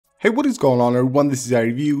Hey, what is going on everyone? This is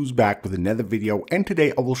iReviews back with another video, and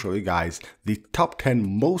today I will show you guys the top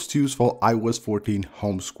 10 most useful iOS 14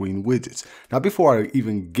 home screen widgets. Now before I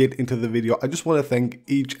even get into the video, I just want to thank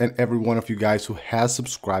each and every one of you guys who has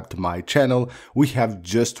subscribed to my channel. We have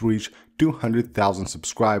just reached 200,000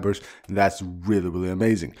 subscribers, and that's really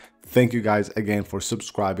amazing. Thank you guys again for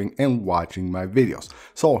subscribing and watching my videos.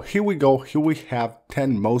 So here we go. Here we have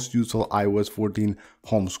 10 most useful iOS 14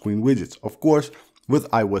 home screen widgets. Of course, with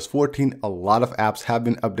iOS 14, a lot of apps have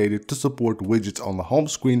been updated to support widgets on the home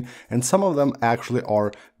screen, and some of them actually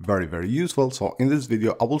are very useful. So in this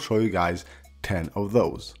video, I will show you guys 10 of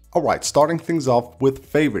those. Alright, starting things off with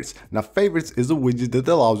favorites. Now favorites is a widget that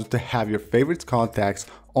allows you to have your favorites contacts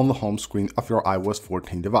on the home screen of your iOS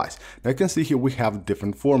 14 device. Now you can see here we have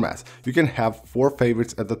different formats. You can have 4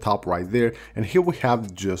 favorites at the top right there, and here we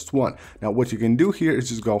have just one. Now what you can do here is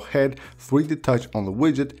just go ahead, 3D touch on the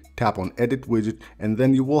widget, tap on edit widget, and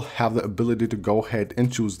then you will have the ability to go ahead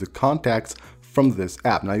and choose the contacts from this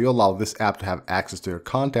app. Now you allow this app to have access to your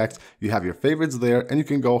contacts. You have your favorites there, and you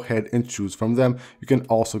can go ahead and choose from them. You can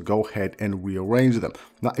also go ahead and rearrange them.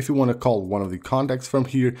 Now if you want to call one of the contacts from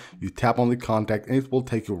here, you tap on the contact and it will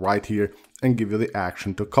take you right here and give you the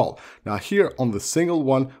action to call. Now here on the single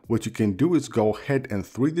one, what you can do is go ahead and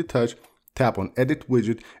 3D touch, tap on edit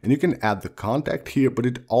widget, and you can add the contact here, but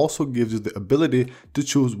it also gives you the ability to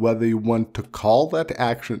choose whether you want to call that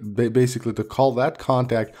action, basically to call that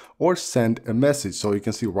contact or send a message. So you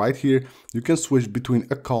can see right here, you can switch between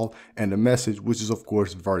a call and a message, which is of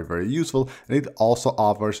course very useful. And it also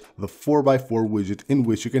offers the 4x4 widget in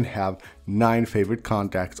which you can have 9 favorite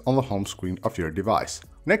contacts on the home screen of your device.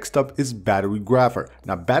 Next up is Battery Grapher.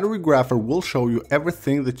 Now Battery Grapher will show you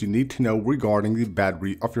everything that you need to know regarding the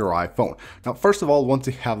battery of your iPhone. Now first of all, once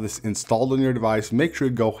you have this installed on your device, make sure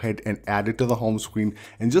you go ahead and add it to the home screen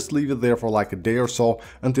and just leave it there for like a day or so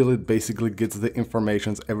until it basically gets the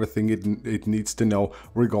information, everything it needs to know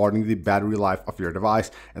regarding the battery life of your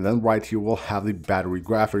device. And then right here we'll have the Battery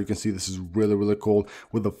Grapher. You can see this is really cool.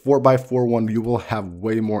 With the 4x4 one, you will have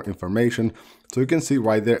way more information. So you can see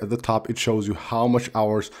right there at the top, it shows you how much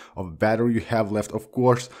hours of battery you have left. Of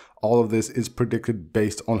course, all of this is predicted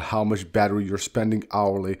based on how much battery you're spending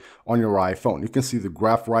hourly on your iPhone. You can see the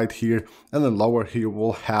graph right here, and then lower here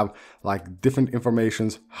we'll have like different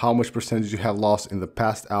informations, how much percentage you have lost in the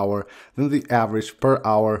past hour, then the average per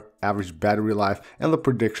hour, average battery life, and the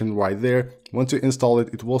prediction right there. Once you install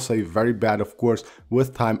it, it will say very bad. Of course,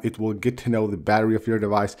 with time, it will get to know the battery of your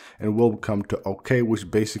device and will come to okay,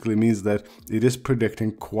 which basically means that it is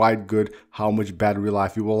predicting quite good how much battery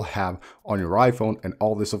life you will have on your iPhone, and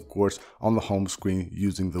all this of course on the home screen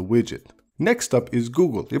using the widget. Next up is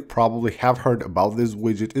Google. You probably have heard about this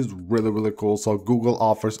widget. It's really cool. So Google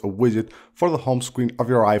offers a widget for the home screen of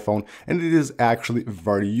your iPhone, and it is actually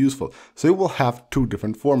very useful. So you will have 2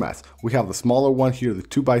 different formats. We have the smaller one here, the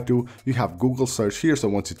 2x2. You have Google search here. So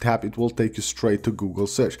once you tap, it will take you straight to Google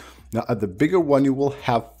search. Now at the bigger one, you will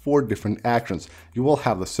have 4 different actions. You will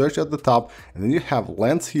have the search at the top, and then you have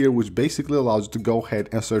lens here, which basically allows you to go ahead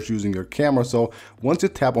and search using your camera. So once you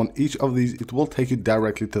tap on each of these, it will take you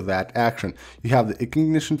directly to that action. You have the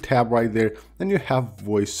ignition tab right there, and you have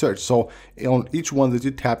voice search. So on each one that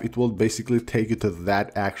you tap, it will basically take you to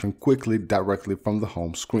that action quickly directly from the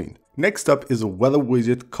home screen. Next up is a weather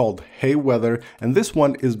widget called Hey Weather, and this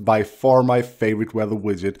one is by far my favorite weather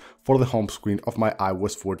widget for the home screen of my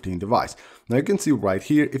iOS 14 device. Now you can see right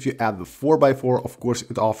here, if you add the 4x4, of course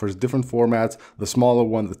it offers different formats, the smaller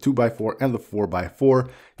one, the 2x4, and the 4x4.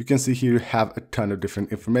 You can see here you have a ton of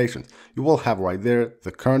different information. You will have right there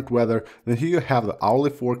the current weather, then here you have the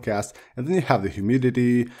hourly forecast, and then you have the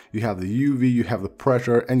humidity, you have the UV, you have the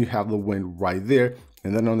pressure, and you have the wind right there.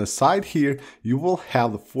 And then on the side here, you will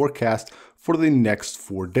have the forecast for the next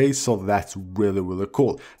 4 days. So that's really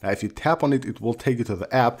cool. Now, if you tap on it, it will take you to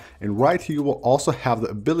the app. And right here, you will also have the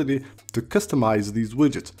ability to customize these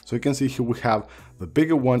widgets. So you can see here we have the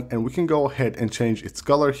bigger one, and we can go ahead and change its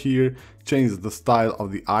color here, change the style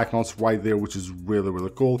of the icons right there, which is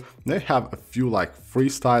really cool. They have a few like free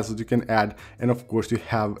styles that you can add, and of course you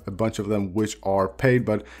have a bunch of them which are paid,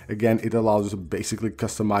 but again it allows you to basically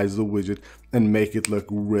customize the widget and make it look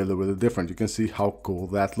really different. You can see how cool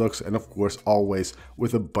that looks, and of course always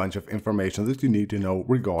with a bunch of information that you need to know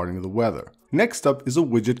regarding the weather. Next up is a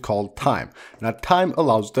widget called Time. Now Time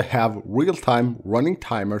allows you to have real-time running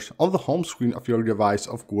timers on the home screen of your device,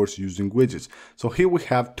 of course using widgets. So here we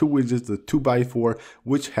have 2 widgets, the 2x4,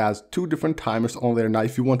 which has 2 different timers on there. Now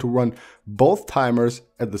if you want to run both timers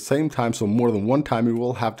at the same time, so more than one timer, you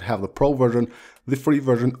will have to have the Pro version. The free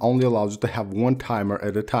version only allows you to have 1 timer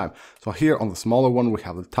at a time. So here on the smaller one, we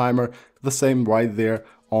have the timer, the same right there.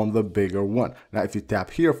 on the bigger one. Now if you tap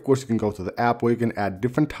here, of course you can go to the app where you can add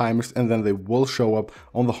different timers, and then they will show up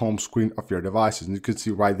on the home screen of your devices. And you can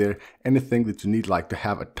see right there anything that you need, like to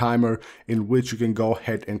have a timer in which you can go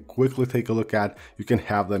ahead and quickly take a look at. You can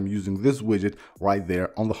have them using this widget right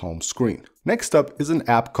there on the home screen. Next up is an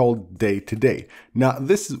app called Day to Day. Now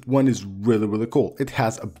this one is really cool. It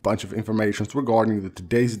has a bunch of information regarding the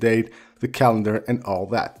today's date, the calendar, and all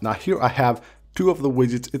that. Now here I have two of the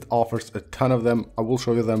widgets. It offers a ton of them. I will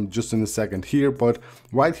show you them just in a second here, but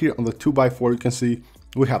right here on the 2x4 you can see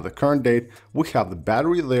we have the current date, we have the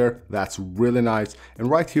battery there, that's really nice, and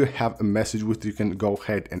right here have a message which you can go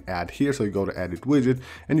ahead and add here. So you go to edit widget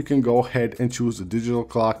and you can go ahead and choose the digital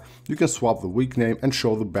clock. You can swap the week name and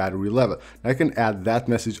show the battery level. Now you can add that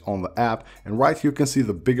message on the app, and right here you can see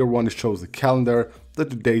the bigger one. It shows the calendar, the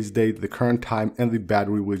today's date, the current time, and the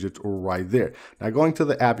battery widget right there. Now going to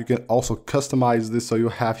the app, you can also customize this. So you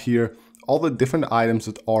have here all the different items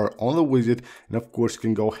that are on the widget, and of course you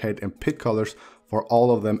can go ahead and pick colors for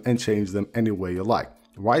all of them and change them any way you like.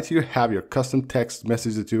 Right here have your custom text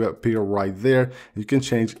message that you appear right there. You can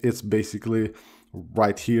change, it's basically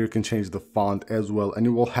right here, you can change the font as well, and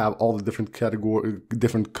you will have all the different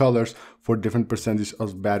different colors for different percentage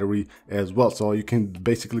of battery as well. So you can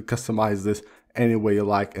basically customize this any way you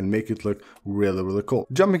like and make it look really cool.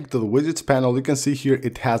 Jumping to the widgets panel, you can see here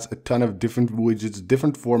it has a ton of different widgets,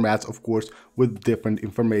 different formats, of course, with different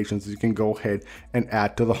information. So you can go ahead and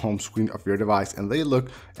add to the home screen of your device, and they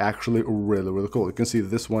look actually really cool. You can see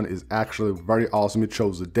this one is actually very awesome. It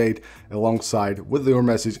shows the date alongside with your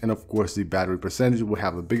message, and of course the battery percentage. We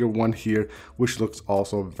have a bigger one here which looks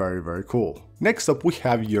also very cool. Next up we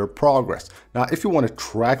have your progress. Now if you want to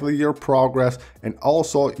track the year progress and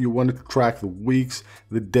also you want to track the weeks,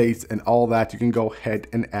 the dates, and all that, you can go ahead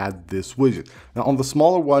and add this widget. Now on the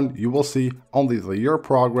smaller one you will see only the year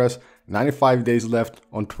progress, 95 days left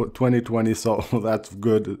on 2020, so that's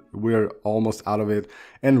good. We're almost out of it.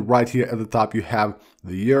 And right here at the top you have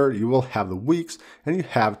the year, you will have the weeks, and you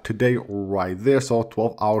have today right there. So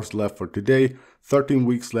 12 hours left for today, 13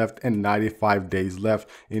 weeks left, and 95 days left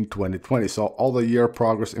in 2020. So all the year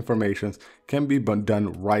progress information can be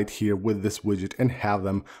done right here with this widget and have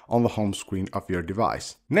them on the home screen of your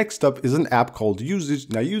device. Next up is an app called Usage.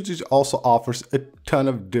 Now Usage also offers a ton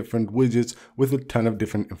of different widgets with a ton of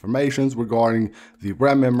different information regarding the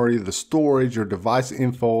RAM memory, the storage, your device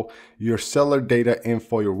info, your cellular data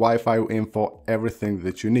info, your Wi-Fi info, everything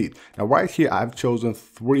that you need. Now right here I've chosen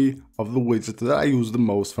 3 of the widgets that I use the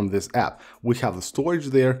most from this app. We have the storage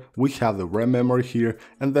there, we have the RAM memory here,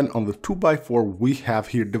 and then on the 2x4 we have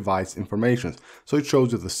here device information. So it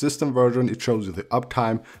shows you the system version, it shows you the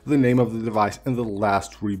uptime, the name of the device, and the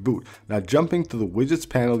last reboot. Now jumping to the widgets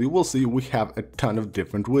panel, you will see we have a ton of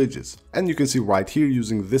different widgets. And you can see right here,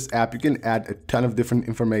 using this app, you can add a ton of different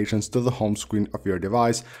informations to the home screen of your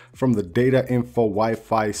device, from the data info,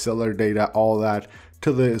 Wi-Fi, cellular data, all that,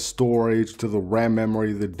 to the storage, to the RAM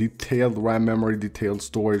memory, the detailed RAM memory, detailed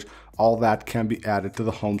storage, all that can be added to the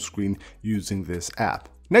home screen using this app.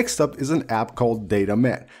 Next up is an app called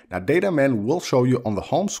Dataman. Now Dataman will show you on the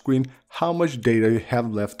home screen how much data you have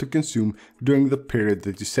left to consume during the period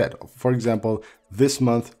that you set. For example, this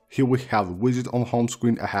month, here we have the widget on the home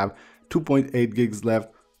screen. I have 2.8 gigs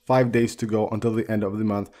left, 5 days to go until the end of the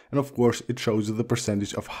month, and of course it shows you the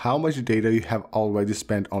percentage of how much data you have already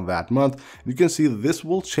spent on that month. And you can see this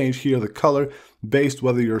will change here the color based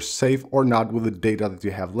whether you're safe or not with the data that you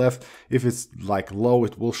have left. If it's like low,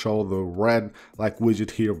 it will show the red like widget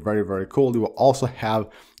here, very cool. You will also have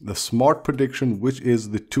the smart prediction, which is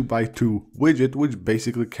the 2x2 widget, which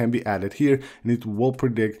basically can be added here, and it will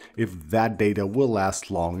predict if that data will last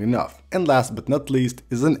long enough. And last but not least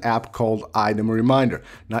is an app called Item Reminder.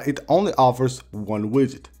 Now it only offers one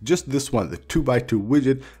widget, just this one, the 2x2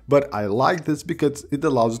 widget, but I like this because it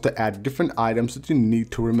allows you to add different items that you need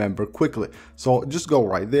to remember quickly. So just go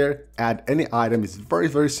right there, add any item. It's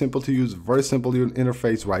very simple to use, very simple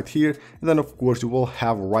interface right here. And then of course you will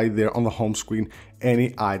have right there on the home screen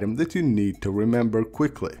any item that you need to remember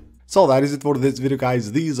quickly. So that is it for this video,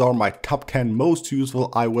 guys. These are my top 10 most useful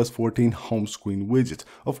iOS 14 home screen widgets.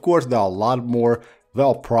 Of course, there are a lot more. There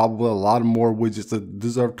are probably a lot more widgets that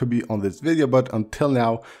deserve to be on this video, but until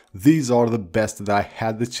now, these are the best that I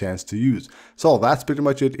had the chance to use. So that's pretty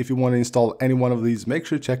much it. If you want to install any one of these, make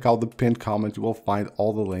sure to check out the pinned comment. You will find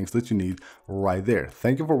all the links that you need right there.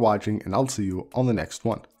 Thank you for watching, and I'll see you on the next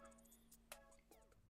one.